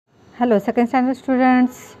Hello second standard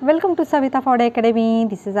students, welcome to Savita Fode Academy.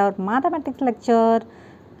 This is our mathematics lecture,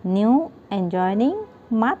 new and joining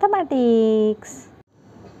mathematics.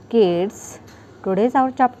 Kids, today is our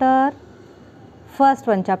chapter, first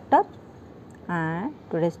one chapter, and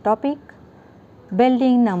today's topic,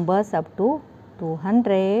 building numbers up to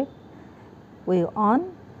 200. We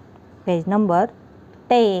on page number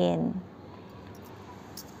 10.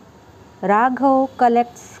 Raghav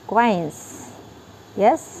collects coins.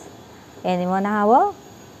 Yes. Anyone have a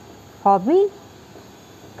hobby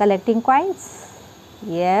collecting coins?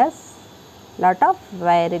 Yes, lot of,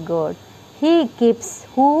 very good. He keeps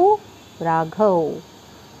who? Raghav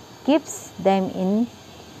keeps them in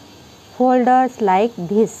folders like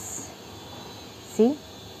this. See,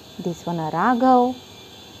 this one a Raghav,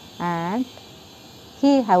 and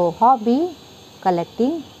he have a hobby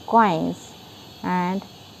collecting coins. And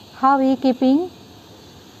how he keeping?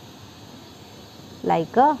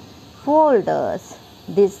 Like a folders,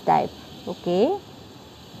 this type. Okay,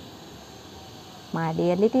 my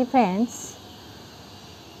dear little friends,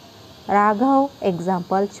 Raghav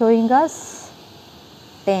example showing us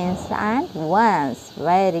tens and ones.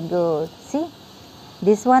 Very good. See,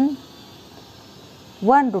 this one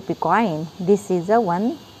 1 rupee coin. This is a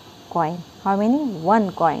 1 coin. How many?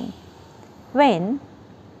 1 coin. When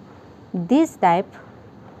this type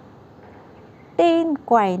 10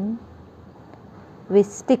 coin, we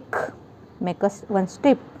stick, make us one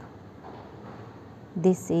strip.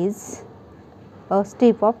 This is a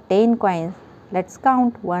strip of 10 coins. Let's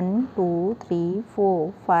count 1, 2, 3,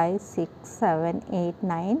 4, 5, 6, 7, 8,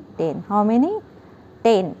 9, 10. How many?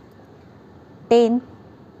 10. 10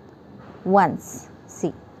 ones.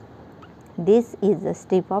 See, this is a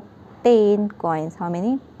strip of 10 coins. How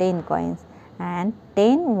many? 10 coins. And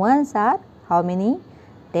 10 ones are how many?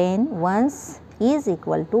 10 ones is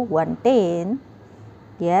equal to 110.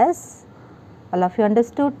 Yes, all of you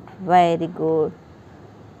understood? Very good.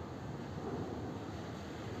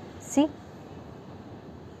 See,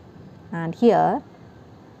 and here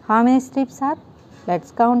how many strips are?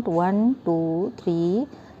 Let's count 1, 2, 3.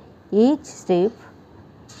 Each strip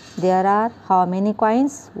there are how many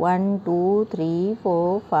coins? 1, 2, 3,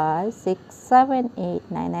 4, 5, 6, 7,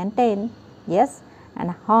 8, 9 and 10. Yes,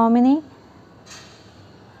 and how many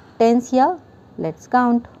tens here? Let's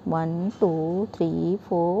count 1, 2, 3,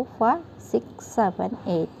 4, 5, 6, 7,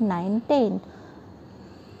 8, 9, 10.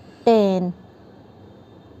 10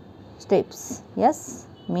 strips. Yes,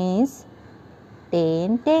 means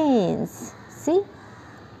 10 tens. See,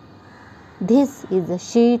 this is a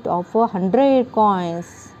sheet of 100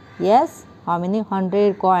 coins. Yes, how many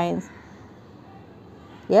 100 coins?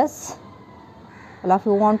 Yes, all of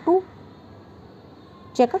you want to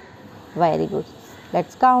check it? Very good.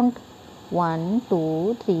 Let's count 1,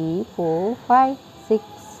 2, 3, 4, 5, 6,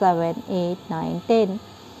 7, 8, 9, 10,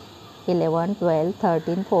 11, 12,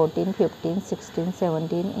 13, 14, 15, 16,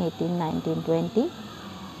 17, 18, 19, 20,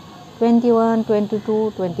 21,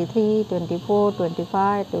 22, 23, 24,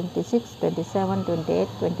 25, 26, 27, 28,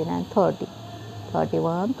 29, 30,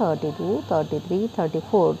 31, 32, 33,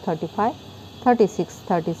 34, 35, 36,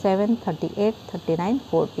 37, 38, 39,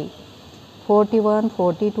 40. 41,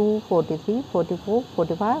 42, 43, 44,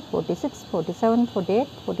 45, 46, 47, 48,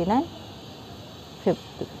 49,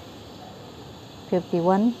 50,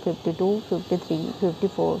 51, 52, 53,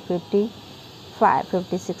 54, 55,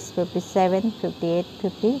 56, 57, 58,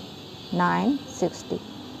 59, 60,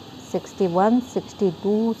 61,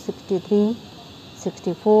 62, 63,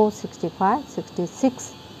 64, 65,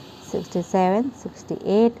 66, 67,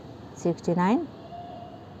 68, 69,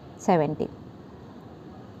 70.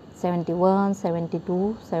 71,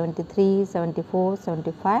 72, 73, 74,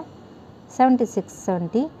 75, 76,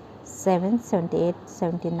 77, 78,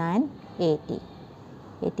 79, 80,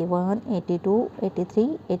 81, 82,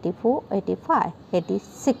 83, 84, 85,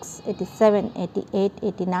 86, 87, 88,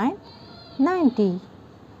 89, 90,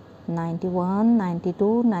 91,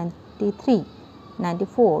 92, 93,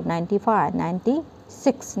 94, 95,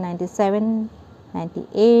 96, 97,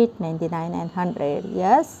 98, 99 and 100.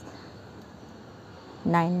 Yes,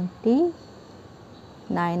 99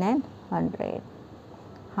 and 100.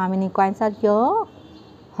 How many coins are here?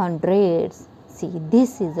 Hundreds. See,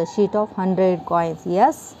 this is a sheet of 100 coins.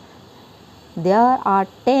 Yes, there are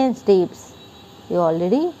 10 strips. You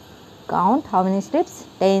already count how many strips?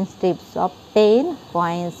 10 strips of 10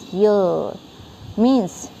 coins here.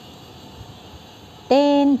 Means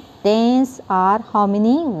 10 tens are how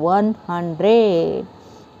many? 100.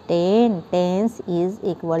 10 tens is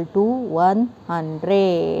equal to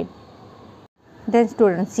 100. Then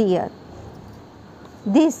students, here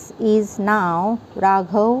This is now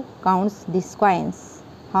Raghav counts these coins.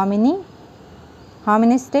 How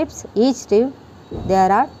many steps? Each step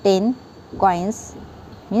there are 10 coins,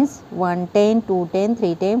 means 1, 10, 2, 10,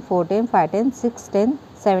 3, 10, 4, 10, 5, 10, 6, 10,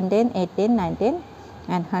 7, 10, 8, 10, 9, 10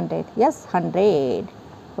 and 100. Yes, 100.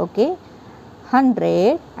 Okay,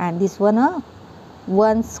 100, and this one a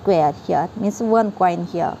 1 square here, means 1 coin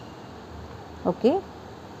here. Okay,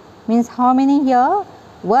 means how many here?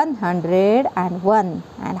 101.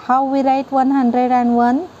 And how we write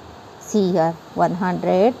 101? See here,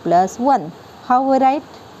 100 plus 1. How we write?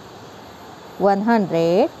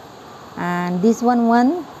 100, and this one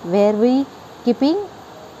where we keeping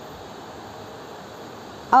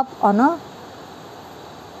up on a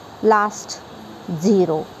last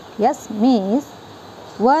 0. Yes, means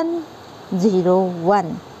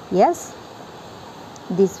 101. Yes,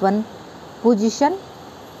 this one position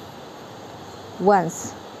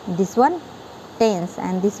ones, this one tens,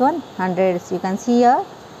 and this one hundreds. You can see here.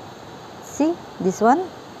 See this one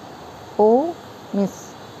O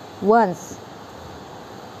means ones.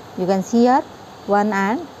 You can see here 1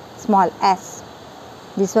 and small s.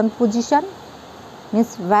 This one position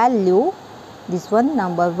means value. This one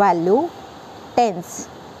number value tens.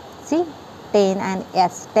 See 10 and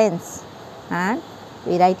s, tens, and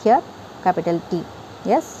we write here capital T.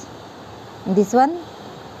 Yes, this one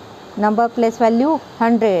number place value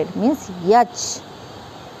 100 means h.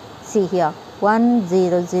 See here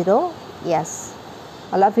 100. Yes,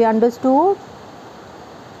 all of you understood?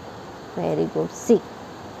 Very good. See,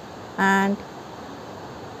 and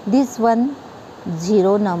this one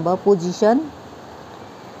 0 number position,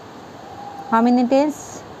 how many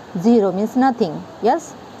tens? 0 means nothing.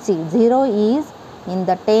 Yes, see 0 is in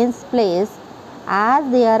the tens place as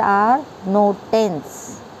there are no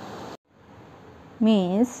tens.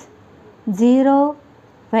 Means 0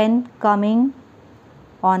 when coming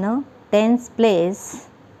on a tens place,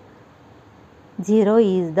 0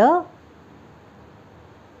 is the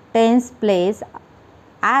tens place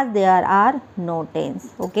as there are no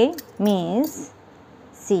tens. Okay, means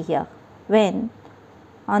see here, when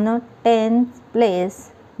on a tens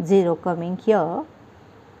place 0 coming here,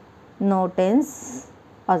 no tens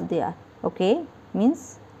are there. Okay,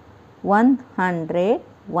 means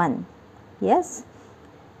 101. Yes,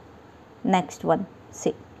 next one.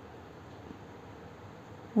 See,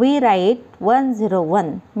 we write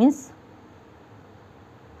 101 means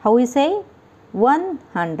how we say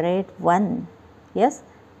 101. Yes,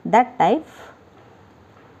 that type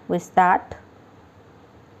we start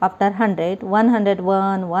after 100,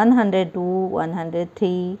 101, 102,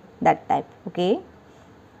 103, that type. Okay,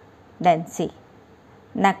 then see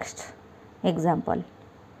next example.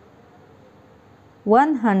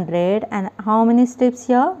 100, and how many steps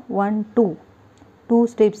here? 1, 2. 2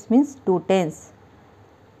 steps means 2 tens.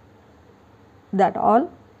 That all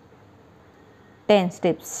 10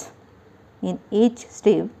 steps. In each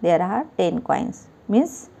step there are 10 coins,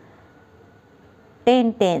 means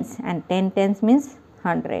 10 tens, and 10 tens means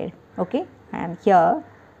 100. Okay, and here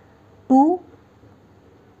 2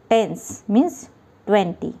 tens means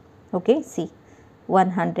 20. Okay, see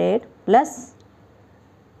 100 plus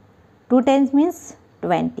 2 tens means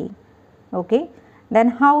 20. Okay, then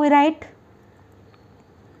how we write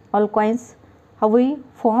all coins? How we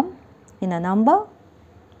form in a number?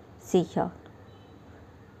 See here,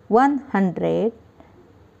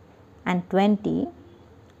 120.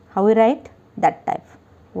 How we write? That type,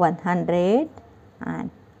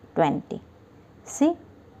 120. See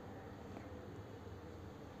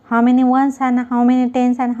how many ones and how many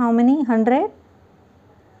tens and how many 100?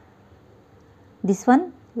 This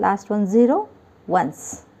one, last one 0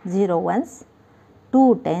 ones, 0 ones,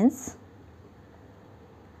 2 tens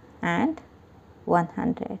and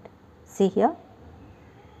 100. See here,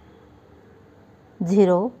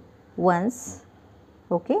 0 ones.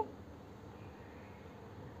 Okay,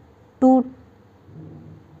 2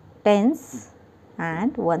 tens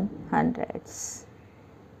and 100s.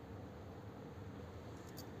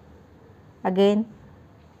 Again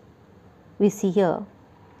we see here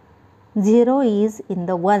 0 is in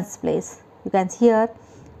the ones place. You can see here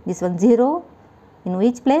this one 0 in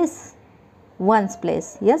which place? Ones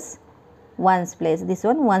place. Yes, ones place. This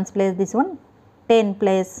one ones place, this one 10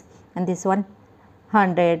 place, and this one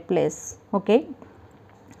 100 place. Okay,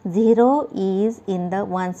 0 is in the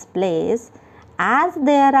ones place as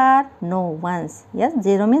there are no ones. Yes,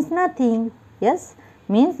 0 means nothing. Yes,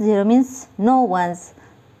 means 0 means no ones.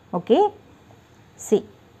 Okay, see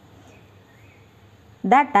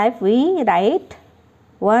that type we write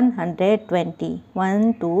 120,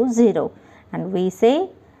 120, and we say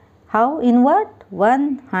how in what?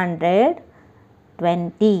 120.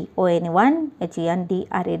 ON1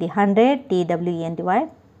 HENDRED 100 TWENTY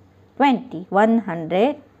 20.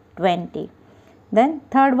 120. Then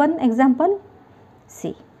third one example.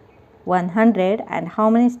 See, 100 and how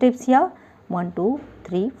many steps here? 1, 2,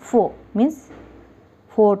 3, 4 means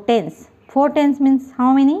 4 tens. 4 tens means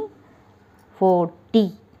how many?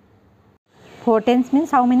 40. 4 tens means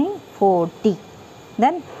how many? 40.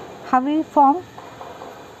 Then how we form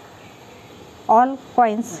all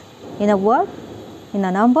coins in a word, in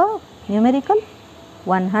a number, numerical?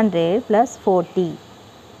 100 plus 40.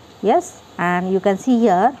 Yes, and you can see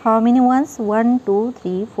here how many ones? 1, 2,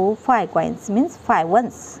 3, 4, 5 coins means 5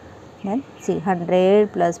 ones. Then see,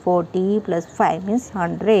 100 plus 40 plus 5 means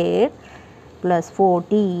 100 plus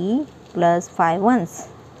 40 plus 5 ones.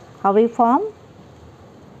 How we form?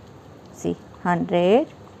 See, 100,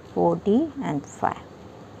 40 and 5.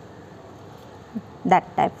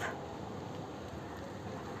 That type.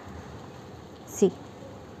 See,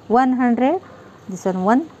 100, this one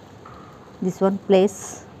 1, this one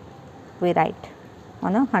place we write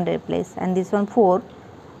on a 100 place, and this one 4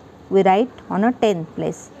 we write on a 10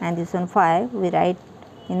 place, and this one 5 we write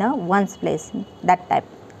in a ones place. That type.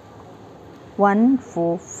 1,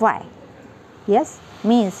 4, 5. Yes,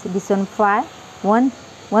 means this one 5, 1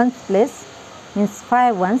 ones place means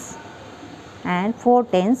 5 ones and 4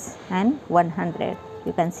 tens and 100.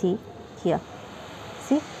 You can see here.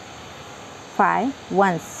 See, 5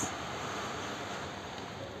 ones,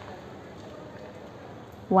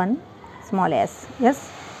 1 small s.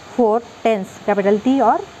 Yes, 4 tens, capital T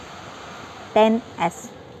or 10s.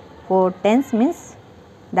 4 tens means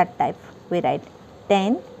that type we write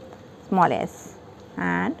 10 small s,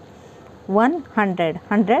 and 100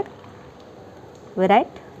 we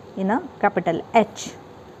write in a capital H,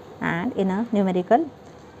 and in a numerical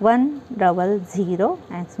 100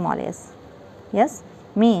 and small s. Yes,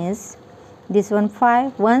 means this one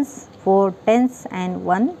 5 ones, 4 tens and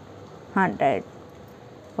 100.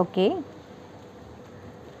 Okay,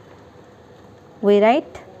 we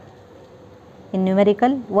write in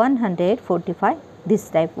numerical 145 this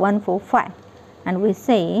type 145, and we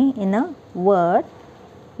say in a word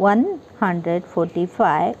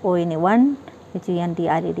 145 ONE1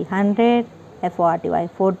 HENTRED 100 FORTY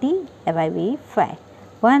 40 FIV 5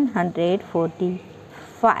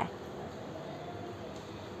 145.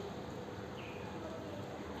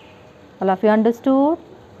 All of you understood?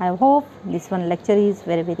 I hope this one lecture is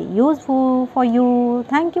very useful for you.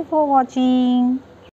 Thank you for watching.